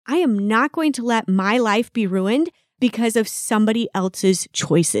I am not going to let my life be ruined because of somebody else's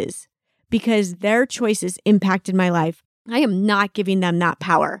choices, because their choices impacted my life. I am not giving them that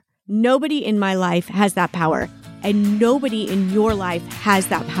power. Nobody in my life has that power, and nobody in your life has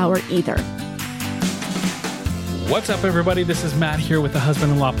that power either. What's up, everybody? This is Matt here with the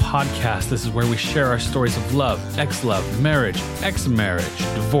Husband-in-Law Podcast. This is where we share our stories of love, ex-love, marriage, ex-marriage,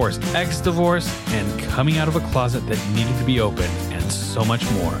 divorce, ex-divorce, and coming out of a closet that needed to be opened, and so much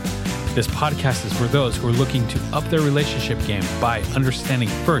more. This podcast is for those who are looking to up their relationship game by understanding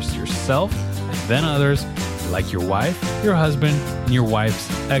first yourself and then others, like your wife, your husband, and your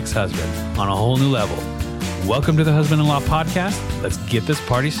wife's ex-husband on a whole new level. Welcome to the Husband-in-Law Podcast. Let's get this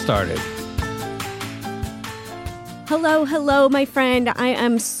party started. Hello, my friend. I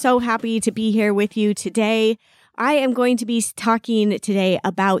am so happy to be here with you today. I am going to be talking today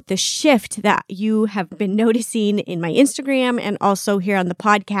about the shift that you have been noticing in my Instagram and also here on the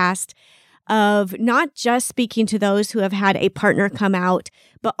podcast of not just speaking to those who have had a partner come out,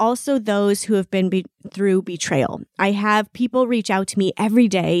 but also those who have been through betrayal. I have people reach out to me every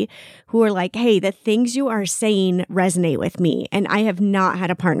day who are like, hey, the things you are saying resonate with me, and I have not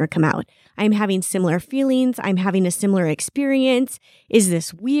had a partner come out. I'm having similar feelings. I'm having a similar experience. Is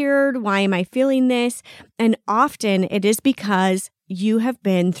this weird? Why am I feeling this? And often it is because you have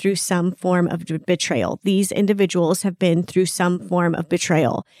been through some form of betrayal. These individuals have been through some form of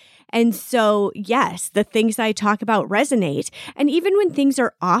betrayal. And so, yes, the things I talk about resonate. And even when things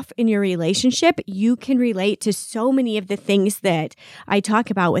are off in your relationship, you can relate to so many of the things that I talk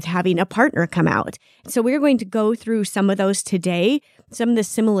about with having a partner come out. So we're going to go through some of those today, some of the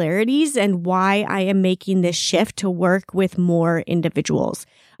similarities and why I am making this shift to work with more individuals.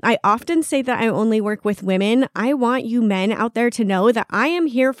 I often say that I only work with women. I want you men out there to know that I am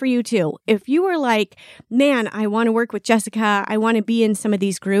here for you too. If you are like, man, I want to work with Jessica, I want to be in some of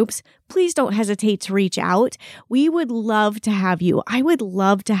these groups, please don't hesitate to reach out. We would love to have you. I would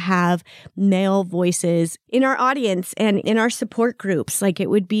love to have male voices in our audience and in our support groups. Like, it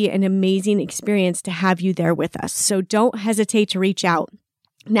would be an amazing experience to have you there with us. So don't hesitate to reach out.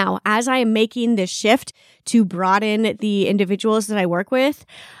 Now, as I am making this shift to broaden the individuals that I work with,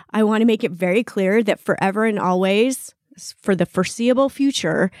 I want to make it very clear that forever and always, for the foreseeable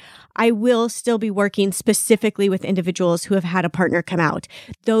future, I will still be working specifically with individuals who have had a partner come out.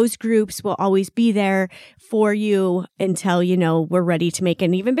 Those groups will always be there for you until, we're ready to make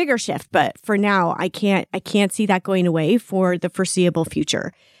an even bigger shift. But for now, I can't see that going away for the foreseeable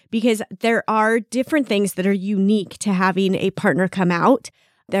future, because there are different things that are unique to having a partner come out.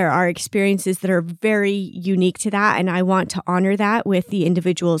 There are experiences that are very unique to that, and I want to honor that with the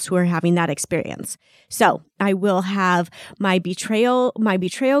individuals who are having that experience. So I will have my betrayal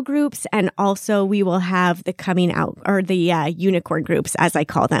groups, and also we will have the coming out, or the unicorn groups, as I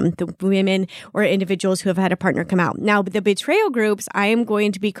call them, the women or individuals who have had a partner come out. Now, the betrayal groups, I am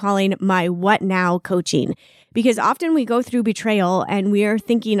going to be calling my What Now coaching, because often we go through betrayal and we are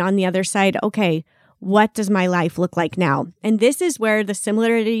thinking on the other side, okay, what does my life look like now? And this is where the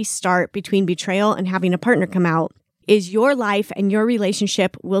similarities start between betrayal and having a partner come out, is your life and your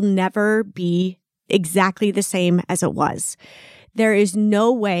relationship will never be exactly the same as it was. There is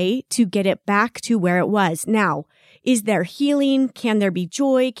no way to get it back to where it was. Now, is there healing? Can there be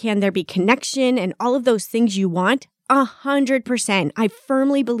joy? Can there be connection? And all of those things you want? 100%. I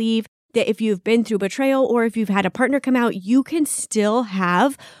firmly believe that if you've been through betrayal or if you've had a partner come out, you can still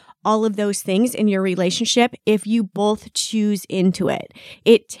have all of those things in your relationship if you both choose into it.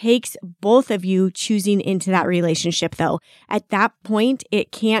 It takes both of you choosing into that relationship, though. At that point,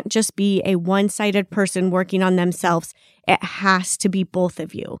 it can't just be a one-sided person working on themselves. It has to be both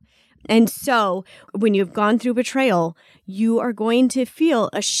of you. And so when you've gone through betrayal, you are going to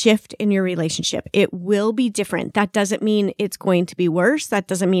feel a shift in your relationship. It will be different. That doesn't mean it's going to be worse. That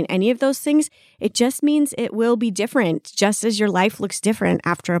doesn't mean any of those things. It just means it will be different, just as your life looks different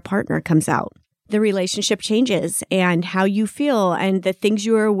after a partner comes out. The relationship changes, and how you feel and the things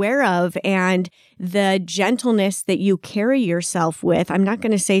you are aware of and the gentleness that you carry yourself with. I'm not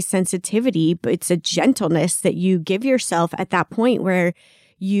going to say sensitivity, but it's a gentleness that you give yourself at that point where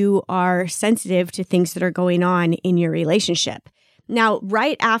you are sensitive to things that are going on in your relationship. Now,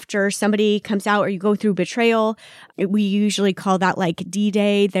 right after somebody comes out or you go through betrayal, we usually call that like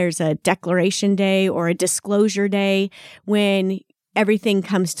D-Day. There's a declaration day or a disclosure day when everything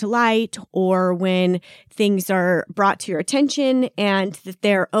comes to light, or when things are brought to your attention and that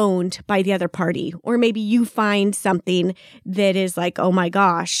they're owned by the other party. Or maybe you find something that is like, oh my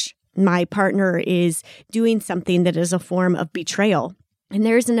gosh, my partner is doing something that is a form of betrayal. And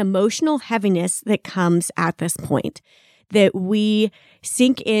there's an emotional heaviness that comes at this point. that we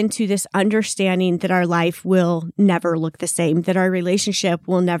sink into this understanding that our life will never look the same, that our relationship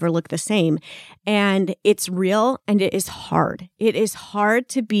will never look the same. And it's real and it is hard. It is hard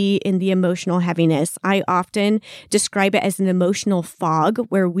to be in the emotional heaviness. I often describe it as an emotional fog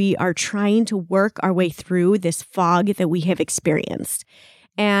where we are trying to work our way through this fog that we have experienced.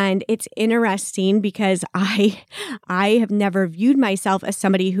 And it's interesting because I have never viewed myself as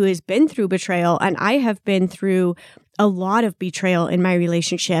somebody who has been through betrayal, and I have been through a lot of betrayal in my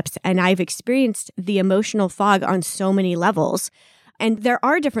relationships, and I've experienced the emotional fog on so many levels. And there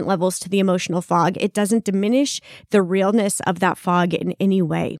are different levels to the emotional fog. It doesn't diminish the realness of that fog in any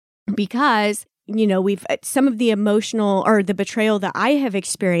way because some of the emotional or the betrayal that I have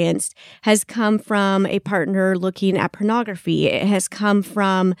experienced has come from a partner looking at pornography. It has come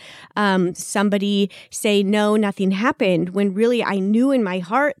from somebody saying, no, nothing happened, when really I knew in my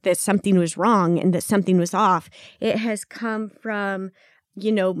heart that something was wrong and that something was off. It has come from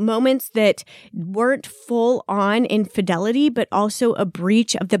moments that weren't full on infidelity, but also a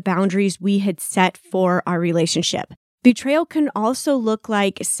breach of the boundaries we had set for our relationship. Betrayal can also look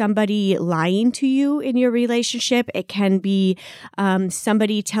like somebody lying to you in your relationship. It can be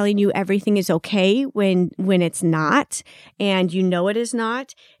somebody telling you everything is okay when it's not, and it is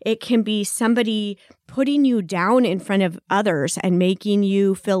not. It can be somebody putting you down in front of others and making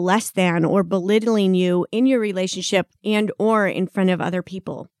you feel less than or belittling you in your relationship and or in front of other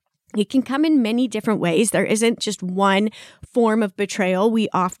people. It can come in many different ways. There isn't just one form of betrayal. We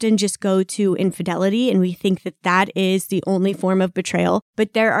often just go to infidelity and we think that that is the only form of betrayal.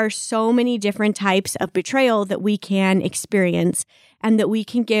 But there are so many different types of betrayal that we can experience and that we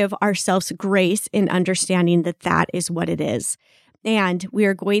can give ourselves grace in understanding that that is what it is. And we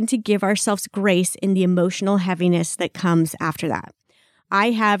are going to give ourselves grace in the emotional heaviness that comes after that.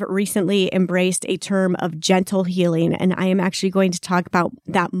 I have recently embraced a term of gentle healing, and I am actually going to talk about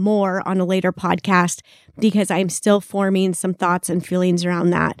that more on a later podcast because I'm still forming some thoughts and feelings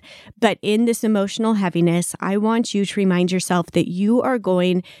around that. But in this emotional heaviness, I want you to remind yourself that you are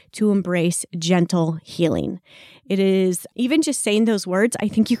going to embrace gentle healing. It is, even just saying those words, I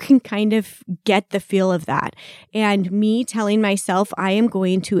think you can kind of get the feel of that. And me telling myself I am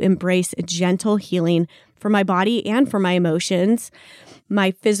going to embrace gentle healing for my body and for my emotions,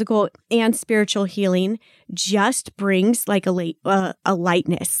 my physical and spiritual healing just brings like a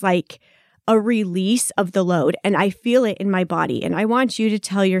lightness, like a release of the load. And I feel it in my body. And I want you to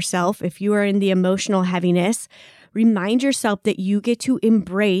tell yourself, if you are in the emotional heaviness, remind yourself that you get to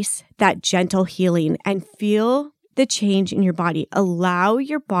embrace that gentle healing and feel the change in your body. Allow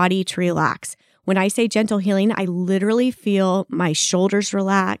your body to relax. When I say gentle healing, I literally feel my shoulders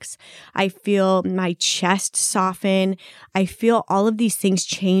relax. I feel my chest soften. I feel all of these things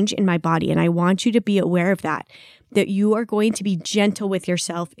change in my body. And I want you to be aware of that you are going to be gentle with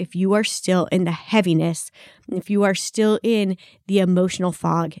yourself if you are still in the heaviness, if you are still in the emotional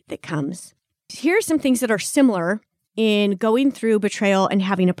fog that comes. Here are some things that are similar in going through betrayal and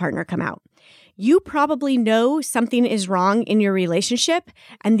having a partner come out. You probably know something is wrong in your relationship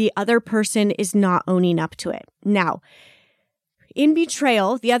and the other person is not owning up to it. Now, in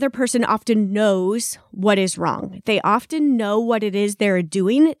betrayal, the other person often knows what is wrong. They often know what it is they're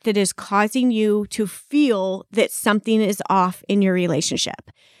doing that is causing you to feel that something is off in your relationship.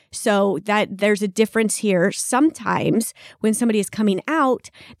 So that there's a difference here. Sometimes when somebody is coming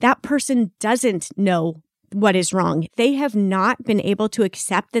out, that person doesn't know what is wrong. They have not been able to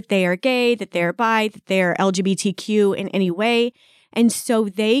accept that they are gay, that they're bi, that they're LGBTQ in any way. And so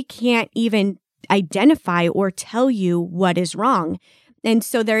they can't even identify or tell you what is wrong. And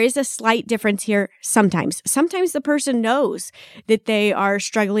so there is a slight difference here sometimes. Sometimes the person knows that they are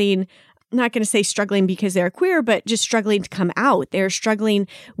struggling. I'm not going to say struggling because they're queer, but just struggling to come out. They're struggling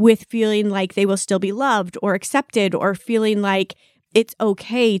with feeling like they will still be loved or accepted or feeling like it's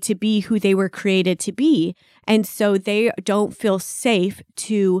okay to be who they were created to be. And so they don't feel safe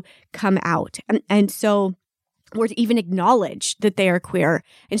to come out. And so, or to even acknowledge that they are queer.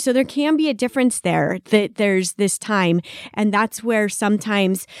 And so there can be a difference there, that there's this time. And that's where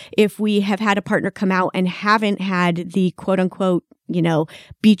sometimes if we have had a partner come out and haven't had the quote unquote,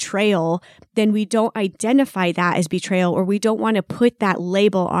 betrayal, then we don't identify that as betrayal, or we don't want to put that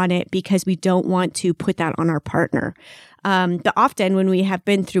label on it because we don't want to put that on our partner. But often when we have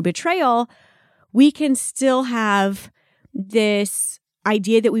been through betrayal, we can still have this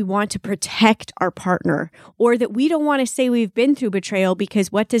idea that we want to protect our partner, or that we don't want to say we've been through betrayal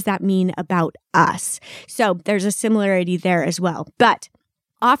because what does that mean about us? So there's a similarity there as well. But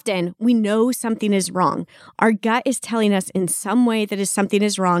Often, we know something is wrong. Our gut is telling us in some way that something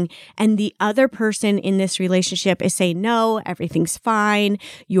is wrong, and the other person in this relationship is saying, no, everything's fine.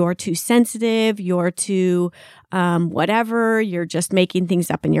 You're too sensitive. You're too whatever. You're just making things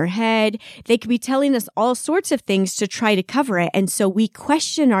up in your head. They could be telling us all sorts of things to try to cover it, and so we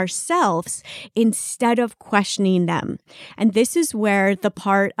question ourselves instead of questioning them. And this is where the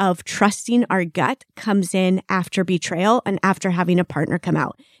part of trusting our gut comes in after betrayal and after having a partner come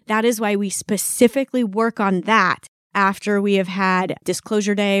out. That is why we specifically work on that after we have had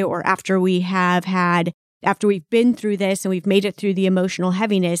disclosure day or after we've been through this and we've made it through the emotional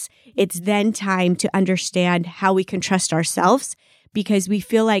heaviness. It's then time to understand how we can trust ourselves, because we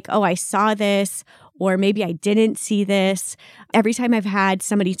feel like, oh, I saw this, or maybe I didn't see this. Every time I've had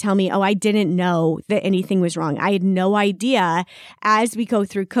somebody tell me, oh, I didn't know that anything was wrong. I had no idea. As we go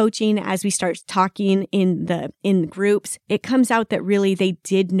through coaching, as we start talking in the groups, it comes out that really they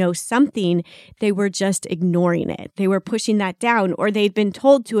did know something. They were just ignoring it. They were pushing that down, or they'd been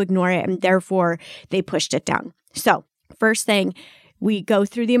told to ignore it, and therefore they pushed it down. So first thing, we go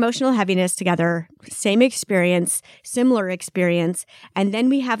through the emotional heaviness together, same experience, similar experience, and then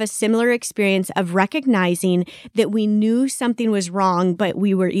we have a similar experience of recognizing that we knew something was wrong, but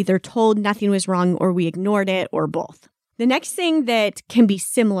we were either told nothing was wrong or we ignored it, or both. The next thing that can be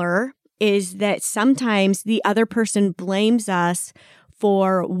similar is that sometimes the other person blames us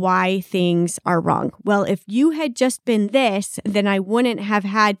for why things are wrong. Well, if you had just been this, then I wouldn't have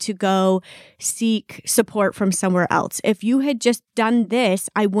had to go seek support from somewhere else. If you had just done this,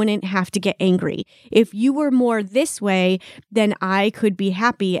 I wouldn't have to get angry. If you were more this way, then I could be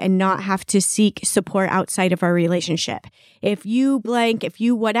happy and not have to seek support outside of our relationship. If you blank, if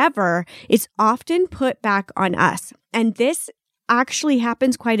you whatever, it's often put back on us. And this actually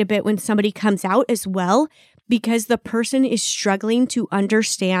happens quite a bit when somebody comes out as well, because the person is struggling to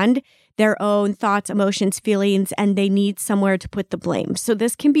understand their own thoughts, emotions, feelings, and they need somewhere to put the blame. So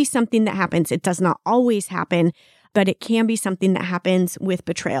this can be something that happens. It does not always happen, but it can be something that happens with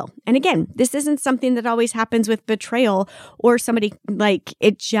betrayal. And again, this isn't something that always happens with betrayal or somebody, like,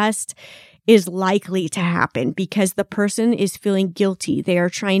 it just is likely to happen because the person is feeling guilty. They are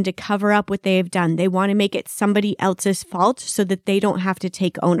trying to cover up what they have done. They want to make it somebody else's fault so that they don't have to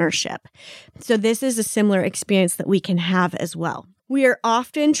take ownership. So this is a similar experience that we can have as well. We are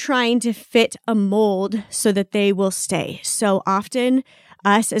often trying to fit a mold so that they will stay. So often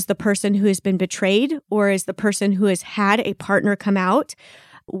us as the person who has been betrayed or as the person who has had a partner come out,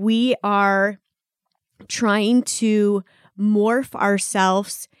 we are trying to morph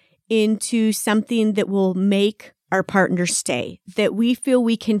ourselves into something that will make our partner stay, that we feel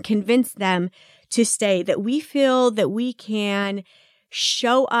we can convince them to stay, that we feel that we can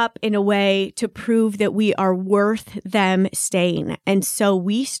show up in a way to prove that we are worth them staying. And so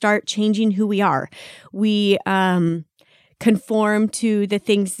we start changing who we are. We conform to the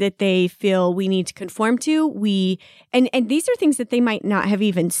things that they feel we need to conform to. And these are things that they might not have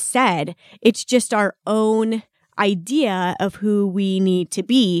even said. It's just our own idea of who we need to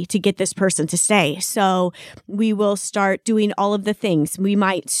be to get this person to stay. So we will start doing all of the things. We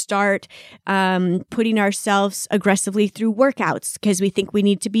might start putting ourselves aggressively through workouts because we think we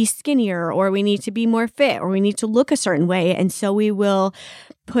need to be skinnier or we need to be more fit or we need to look a certain way. And so we will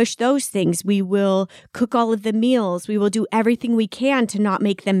push those things. We will cook all of the meals. We will do everything we can to not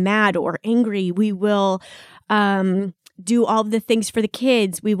make them mad or angry. We will do all the things for the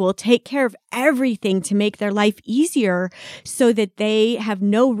kids. We will take care of everything to make their life easier so that they have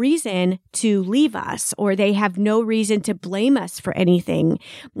no reason to leave us or they have no reason to blame us for anything.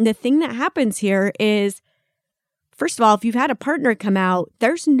 And the thing that happens here is, first of all, if you've had a partner come out,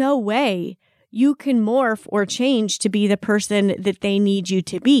 there's no way you can morph or change to be the person that they need you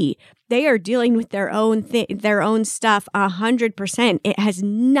to be. They are dealing with their own stuff 100%. It has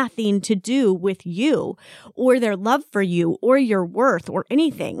nothing to do with you or their love for you or your worth or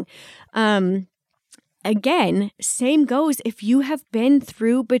anything. Again, same goes if you have been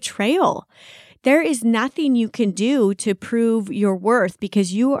through betrayal. There is nothing you can do to prove your worth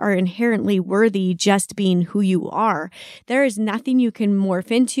because you are inherently worthy just being who you are. There is nothing you can morph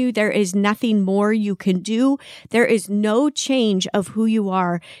into. There is nothing more you can do. There is no change of who you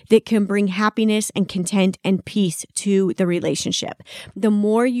are that can bring happiness and content and peace to the relationship. The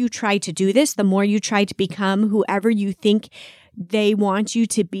more you try to do this, the more you try to become whoever you think they want you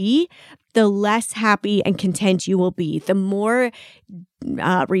to be, the less happy and content you will be. The more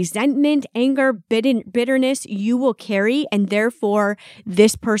resentment, anger, bitterness you will carry, and therefore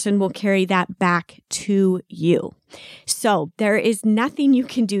this person will carry that back to you. So there is nothing you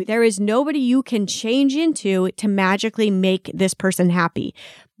can do. There is nobody you can change into to magically make this person happy.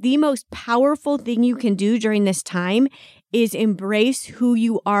 The most powerful thing you can do during this time is embrace who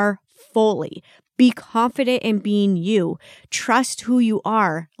you are fully. Be confident in being you. Trust who you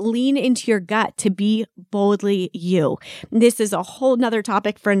are. Lean into your gut to be boldly you. This is a whole nother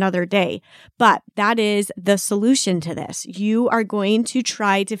topic for another day, but that is the solution to this. You are going to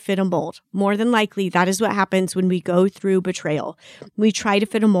try to fit a mold. More than likely, that is what happens when we go through betrayal. We try to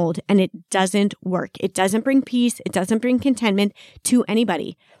fit a mold and it doesn't work. It doesn't bring peace. It doesn't bring contentment to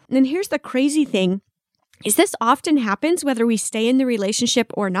anybody. And then here's the crazy thing. Is this often happens whether we stay in the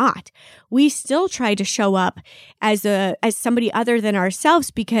relationship or not. We still try to show up as somebody other than ourselves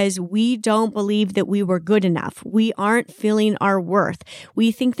because we don't believe that we were good enough. We aren't feeling our worth.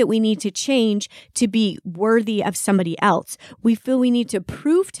 We think that we need to change to be worthy of somebody else. We feel we need to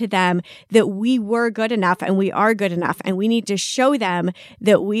prove to them that we were good enough and we are good enough, and we need to show them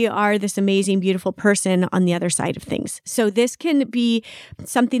that we are this amazing, beautiful person on the other side of things. So this can be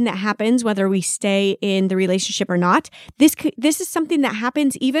something that happens whether we stay in the relationship or not. This is something that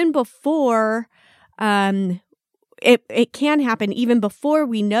happens even before it can happen even before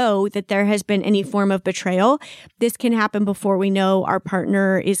we know that there has been any form of betrayal. This can happen before we know our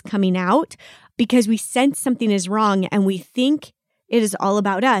partner is coming out because we sense something is wrong and we think it is all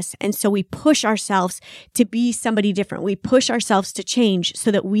about us. And so we push ourselves to be somebody different. We push ourselves to change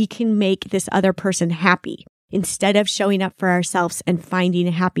so that we can make this other person happy, instead of showing up for ourselves and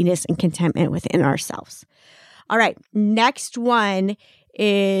finding happiness and contentment within ourselves. All right, next one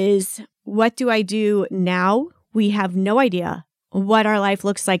is, what do I do now? We have no idea what our life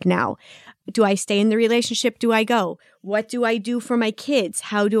looks like now. Do I stay in the relationship? Do I go? What do I do for my kids?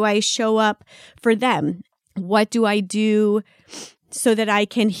 How do I show up for them? What do I do so that I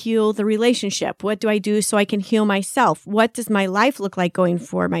can heal the relationship? What do I do so I can heal myself? What does my life look like going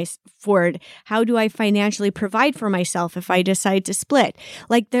forward? How do I financially provide for myself if I decide to split?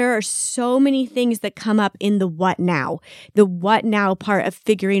 Like, there are so many things that come up in the what now part of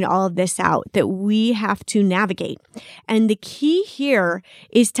figuring all of this out that we have to navigate. And the key here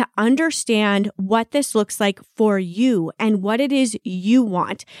is to understand what this looks like for you and what it is you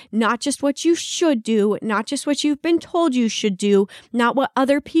want, not just what you should do, not just what you've been told you should do, not what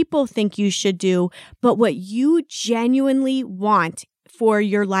other people think you should do, but what you genuinely want for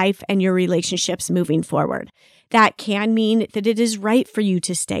your life and your relationships moving forward. That can mean that it is right for you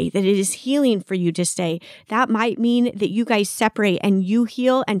to stay, that it is healing for you to stay. That might mean that you guys separate and you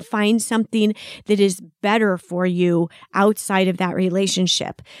heal and find something that is better for you outside of that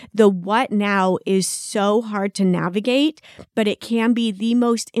relationship. The what now is so hard to navigate, but it can be the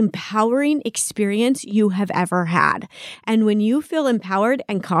most empowering experience you have ever had. And when you feel empowered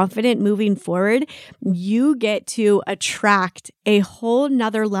and confident moving forward, you get to attract a whole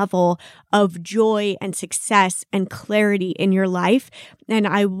nother level of joy and success and clarity in your life. And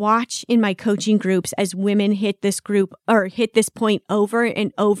I watch in my coaching groups as women hit this point over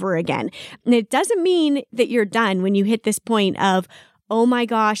and over again. And it doesn't mean that you're done when you hit this point of, oh my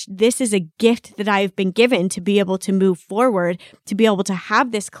gosh, this is a gift that I've been given to be able to move forward, to be able to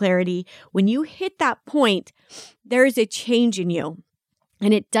have this clarity. When you hit that point, there is a change in you.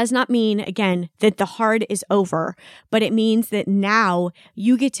 And it does not mean, again, that the hard is over, but it means that now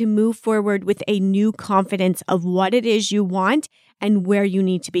you get to move forward with a new confidence of what it is you want and where you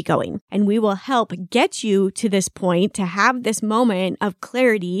need to be going. And we will help get you to this point to have this moment of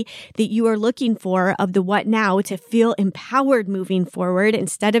clarity that you are looking for of the what now, to feel empowered moving forward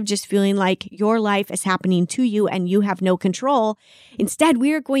instead of just feeling like your life is happening to you and you have no control. Instead,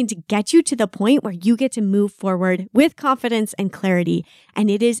 we are going to get you to the point where you get to move forward with confidence and clarity.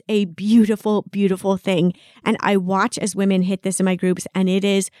 And it is a beautiful, beautiful thing. And I watch as women hit this in my groups, and it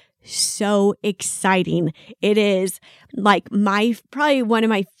is so exciting. It is like probably one of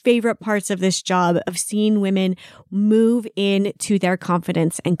my favorite parts of this job, of seeing women move into their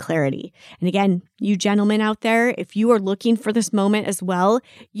confidence and clarity. And again, you gentlemen out there, if you are looking for this moment as well,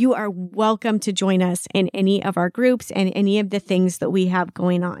 you are welcome to join us in any of our groups and any of the things that we have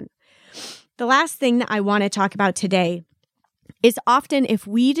going on. The last thing that I want to talk about today is often if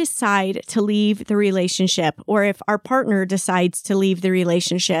we decide to leave the relationship, or if our partner decides to leave the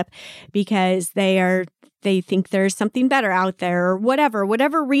relationship because they think there's something better out there, or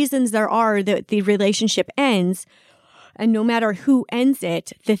whatever reasons there are that the relationship ends. And no matter who ends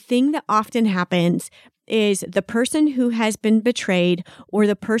it, the thing that often happens is the person who has been betrayed or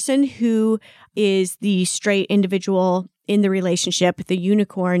the person who is the straight individual in the relationship, the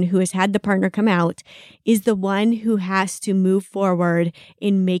unicorn who has had the partner come out, is the one who has to move forward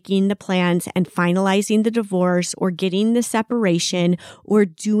in making the plans and finalizing the divorce or getting the separation or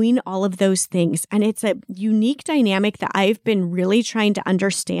doing all of those things. And it's a unique dynamic that I've been really trying to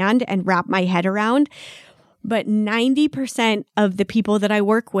understand and wrap my head around. But 90% of the people that I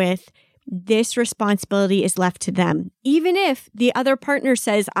work with, this responsibility is left to them. Even if the other partner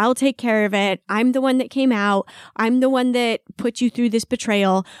says, I'll take care of it. I'm the one that came out. I'm the one that put you through this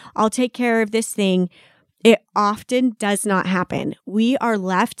betrayal. I'll take care of this thing. It often does not happen. We are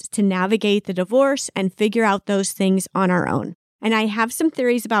left to navigate the divorce and figure out those things on our own. And I have some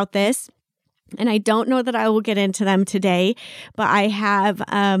theories about this. And I don't know that I will get into them today, but I have,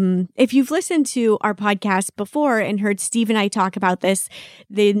 if you've listened to our podcast before and heard Steve and I talk about this,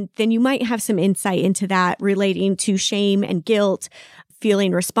 then you might have some insight into that relating to shame and guilt,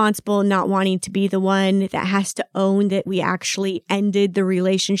 feeling responsible, not wanting to be the one that has to own that we actually ended the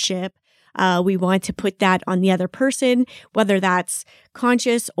relationship. We want to put that on the other person, whether that's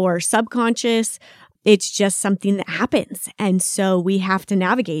conscious or subconscious. It's just something that happens. And so we have to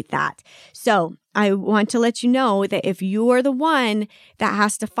navigate that. So I want to let you know that if you are the one that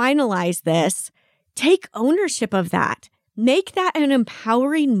has to finalize this, take ownership of that. Make that an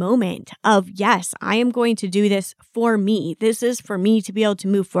empowering moment of, yes, I am going to do this for me. This is for me to be able to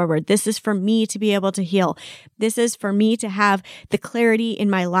move forward. This is for me to be able to heal. This is for me to have the clarity in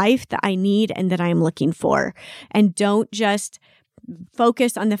my life that I need and that I'm looking for. And don't just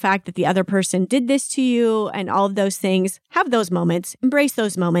focus on the fact that the other person did this to you and all of those things. Have those moments, embrace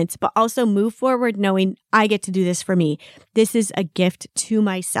those moments, but also move forward knowing I get to do this for me. This is a gift to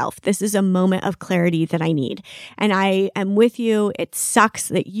myself. This is a moment of clarity that I need. And I am with you. It sucks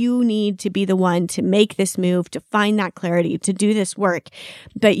that you need to be the one to make this move, to find that clarity, to do this work,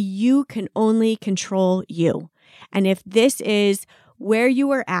 but you can only control you. And if this is where you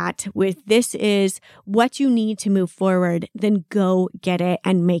are at with this is what you need to move forward, then go get it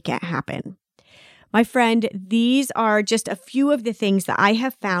and make it happen. My friend, these are just a few of the things that I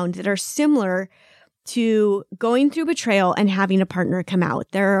have found that are similar to going through betrayal and having a partner come out.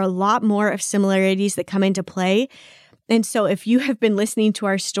 There are a lot more of similarities that come into play. And so if you have been listening to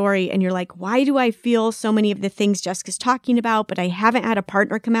our story and you're like, why do I feel so many of the things Jessica's talking about, but I haven't had a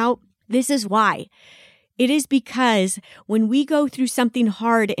partner come out? This is why. It is because when we go through something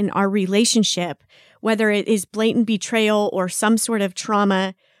hard in our relationship, whether it is blatant betrayal or some sort of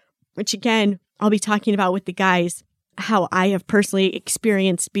trauma, which again, I'll be talking about with the guys, how I have personally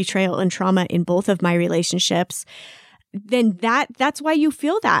experienced betrayal and trauma in both of my relationships, then that's why you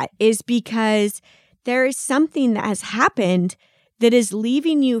feel that, is because there is something that has happened that is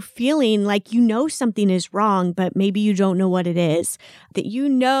leaving you feeling like you know something is wrong, but maybe you don't know what it is. That you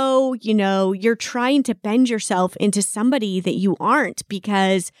know, you're trying to bend yourself into somebody that you aren't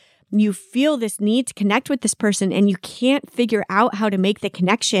because you feel this need to connect with this person and you can't figure out how to make the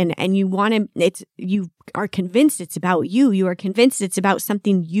connection, and you are convinced it's about you. You are convinced it's about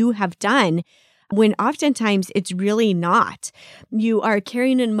something you have done, when oftentimes it's really not. You are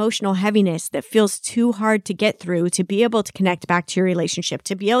carrying an emotional heaviness that feels too hard to get through to be able to connect back to your relationship,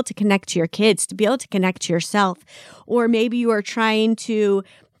 to be able to connect to your kids, to be able to connect to yourself. Or maybe you are trying to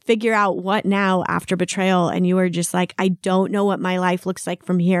figure out what now after betrayal, and you are just like, I don't know what my life looks like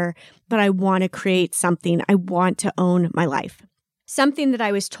from here, but I want to create something. I want to own my life. Something that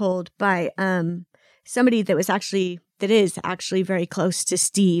I was told by somebody that is actually very close to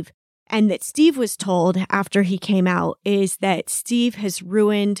Steve, and that Steve was told after he came out, is that Steve has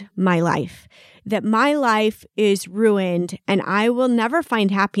ruined my life, that my life is ruined and I will never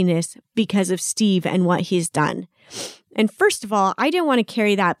find happiness because of Steve and what he's done. And first of all, I didn't want to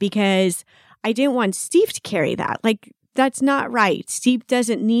carry that because I didn't want Steve to carry that. Like, that's not right. Steve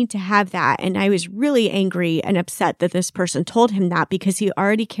doesn't need to have that. And I was really angry and upset that this person told him that because he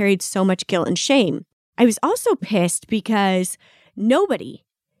already carried so much guilt and shame. I was also pissed because nobody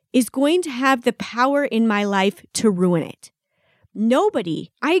is going to have the power in my life to ruin it. Nobody.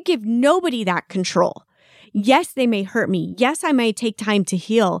 I give nobody that control. Yes, they may hurt me. Yes, I may take time to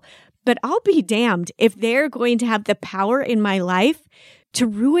heal, but I'll be damned if they're going to have the power in my life to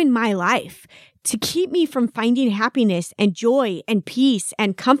ruin my life, to keep me from finding happiness and joy and peace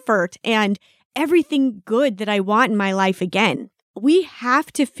and comfort and everything good that I want in my life again. We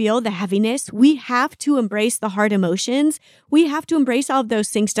have to feel the heaviness. We have to embrace the hard emotions. We have to embrace all of those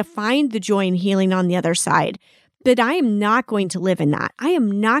things to find the joy and healing on the other side. But I am not going to live in that. I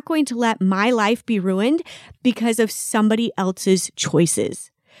am not going to let my life be ruined because of somebody else's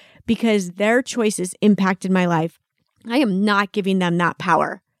choices. because their choices impacted my life, I am not giving them that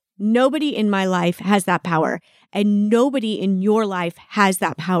power. Nobody in my life has that power, and nobody in your life has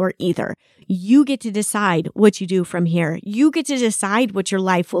that power either. You get to decide what you do from here. You get to decide what your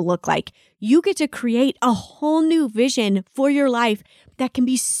life will look like. You get to create a whole new vision for your life that can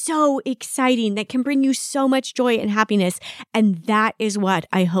be so exciting, that can bring you so much joy and happiness. And that is what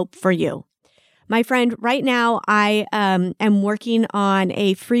I hope for you. My friend, right now I am working on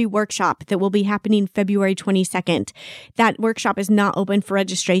a free workshop that will be happening February 22nd. That workshop is not open for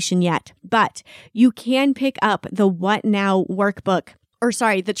registration yet, but you can pick up the What Now workbook,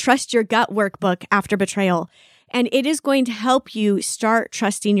 the Trust Your Gut workbook after betrayal. And it is going to help you start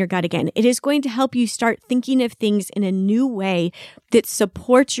trusting your gut again. It is going to help you start thinking of things in a new way that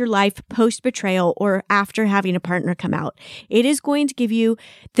supports your life post-betrayal or after having a partner come out. It is going to give you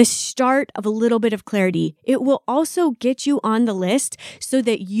the start of a little bit of clarity. It will also get you on the list so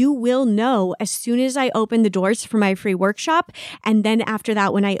that you will know as soon as I open the doors for my free workshop. And then after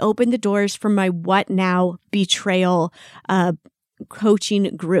that, when I open the doors for my What Now betrayal coaching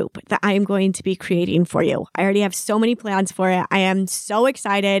group that I am going to be creating for you. I already have so many plans for it. I am so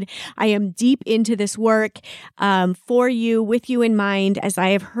excited. I am deep into this work for you, with you in mind, as I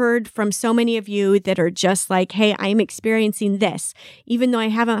have heard from so many of you that are just like, hey, I'm experiencing this. Even though I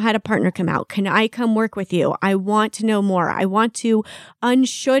haven't had a partner come out, can I come work with you? I want to know more. I want to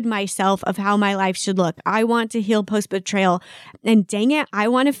unshould myself of how my life should look. I want to heal post-betrayal. And dang it, I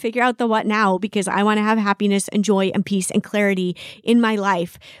want to figure out the what now, because I want to have happiness and joy and peace and clarity in my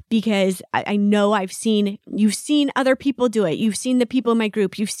life, because I know you've seen other people do it. You've seen the people in my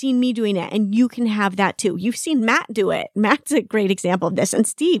group. You've seen me doing it, and you can have that too. You've seen Matt do it. Matt's a great example of this. And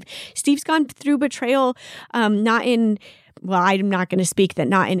Steve's gone through betrayal, I'm not going to speak that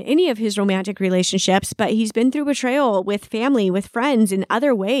not in any of his romantic relationships, but he's been through betrayal with family, with friends, in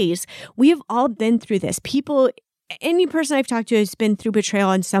other ways. We have all been through this. Any person I've talked to has been through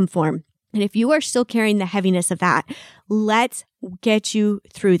betrayal in some form. And if you are still carrying the heaviness of that, let's get you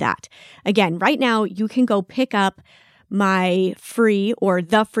through that. Again, right now, you can go pick up my free or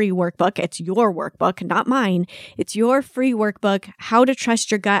the free workbook. It's your workbook, not mine. It's your free workbook, How to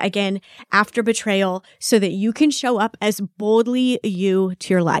Trust Your Gut Again After Betrayal, so that you can show up as boldly you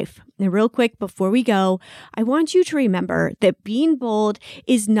to your life. And real quick, before we go, I want you to remember that being bold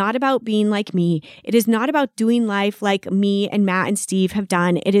is not about being like me. It is not about doing life like me and Matt and Steve have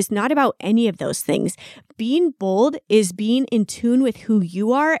done. It is not about any of those things. Being bold is being in tune with who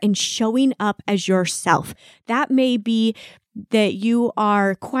you are and showing up as yourself. That may be that you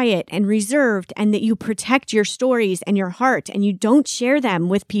are quiet and reserved, and that you protect your stories and your heart, and you don't share them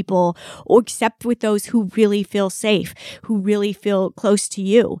with people, or except with those who really feel safe, who really feel close to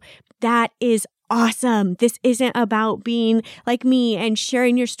you. That is awesome. This isn't about being like me and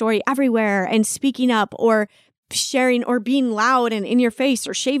sharing your story everywhere and speaking up, or sharing or being loud and in your face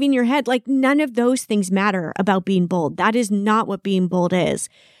or shaving your head. Like, none of those things matter about being bold. That is not what being bold is,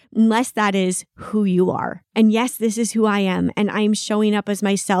 unless that is who you are. And yes, this is who I am. And I'm showing up as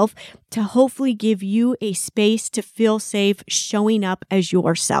myself to hopefully give you a space to feel safe showing up as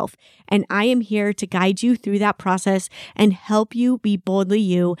yourself. And I am here to guide you through that process and help you be boldly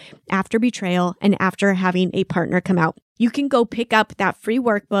you after betrayal and after having a partner come out. You can go pick up that free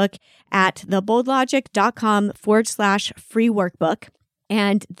workbook at theboldlogic.com/free workbook.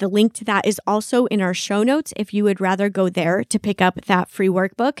 And the link to that is also in our show notes. If you would rather go there to pick up that free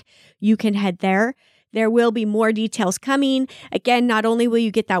workbook, you can head there. There will be more details coming. Again, not only will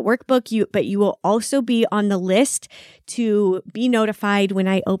you get that workbook, but you will also be on the list to be notified when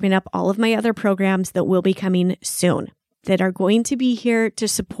I open up all of my other programs that will be coming soon, that are going to be here to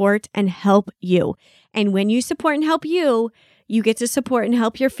support and help you. And when you support and help you, you get to support and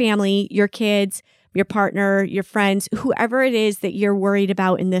help your family, your kids, your partner, your friends, whoever it is that you're worried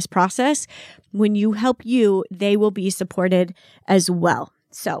about in this process. When you help you, they will be supported as well.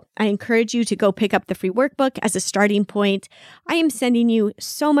 So I encourage you to go pick up the free workbook as a starting point. I am sending you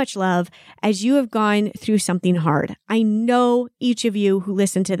so much love as you have gone through something hard. I know each of you who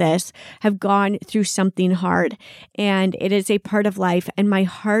listen to this have gone through something hard, and it is a part of life, and my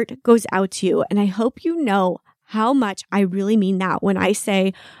heart goes out to you. And I hope you know how much I really mean that when I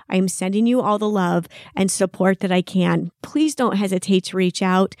say I am sending you all the love and support that I can. Please don't hesitate to reach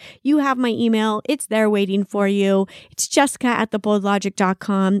out. You have my email. It's there waiting for you. It's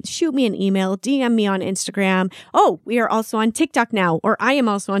jessica@theboldlogic.com. Shoot me an email, DM me on Instagram. Oh, we are also on TikTok now, or I am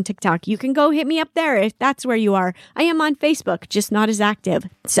also on TikTok. You can go hit me up there if that's where you are. I am on Facebook, just not as active.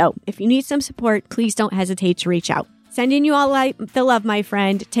 So if you need some support, please don't hesitate to reach out. Sending you all the love, my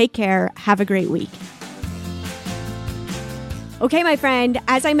friend. Take care. Have a great week. Okay, my friend,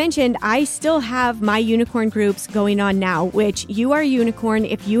 as I mentioned, I still have my unicorn groups going on now, which you are a unicorn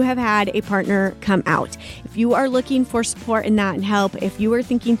if you have had a partner come out. If you are looking for support in that and help, if you are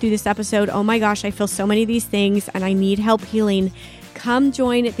thinking through this episode, oh my gosh, I feel so many of these things and I need help healing, come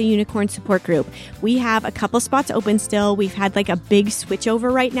join the Unicorn Support Group. We have a couple spots open still. We've had like a big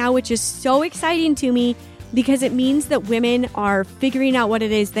switchover right now, which is so exciting to me, because it means that women are figuring out what it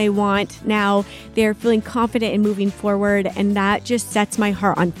is they want now. They're feeling confident in moving forward, and that just sets my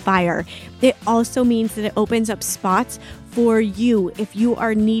heart on fire. It also means that it opens up spots for you. If you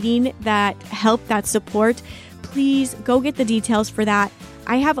are needing that help, that support, please go get the details for that.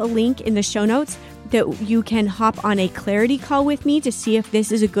 I have a link in the show notes that you can hop on a clarity call with me to see if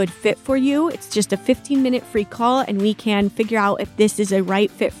this is a good fit for you. It's just a 15-minute free call, and we can figure out if this is a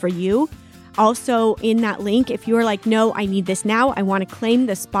right fit for you. Also, in that link, if you are like, no, I need this now, I want to claim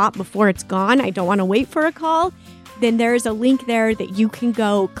the spot before it's gone, I don't want to wait for a call, then there's a link there that you can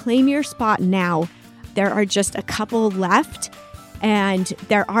go claim your spot now. There are just a couple left, and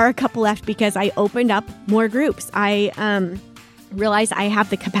there are a couple left because I opened up more groups. I realize I have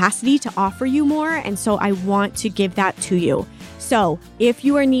the capacity to offer you more, and so I want to give that to you. So if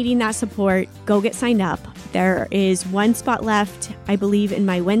you are needing that support, go get signed up. There is one spot left, I believe, in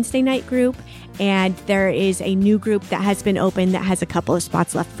my Wednesday night group, and there is a new group that has been open that has a couple of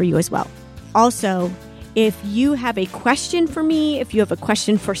spots left for you as well. Also, if you have a question for me, if you have a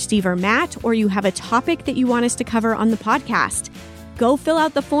question for Steve or Matt, or you have a topic that you want us to cover on the podcast, go fill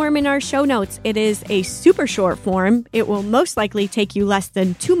out the form in our show notes. It is a super short form. It will most likely take you less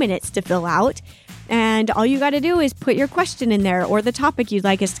than 2 minutes to fill out. And all you got to do is put your question in there or the topic you'd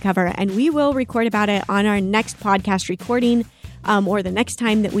like us to cover, and we will record about it on our next podcast recording or the next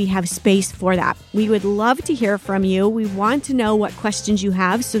time that we have space for that. We would love to hear from you. We want to know what questions you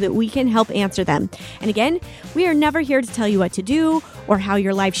have so that we can help answer them. And again, we are never here to tell you what to do or how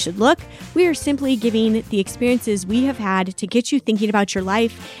your life should look. We are simply giving the experiences we have had to get you thinking about your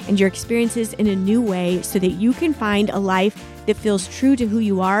life and your experiences in a new way so that you can find a life that feels true to who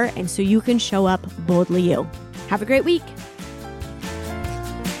you are and so you can show up boldly you. Have a great week.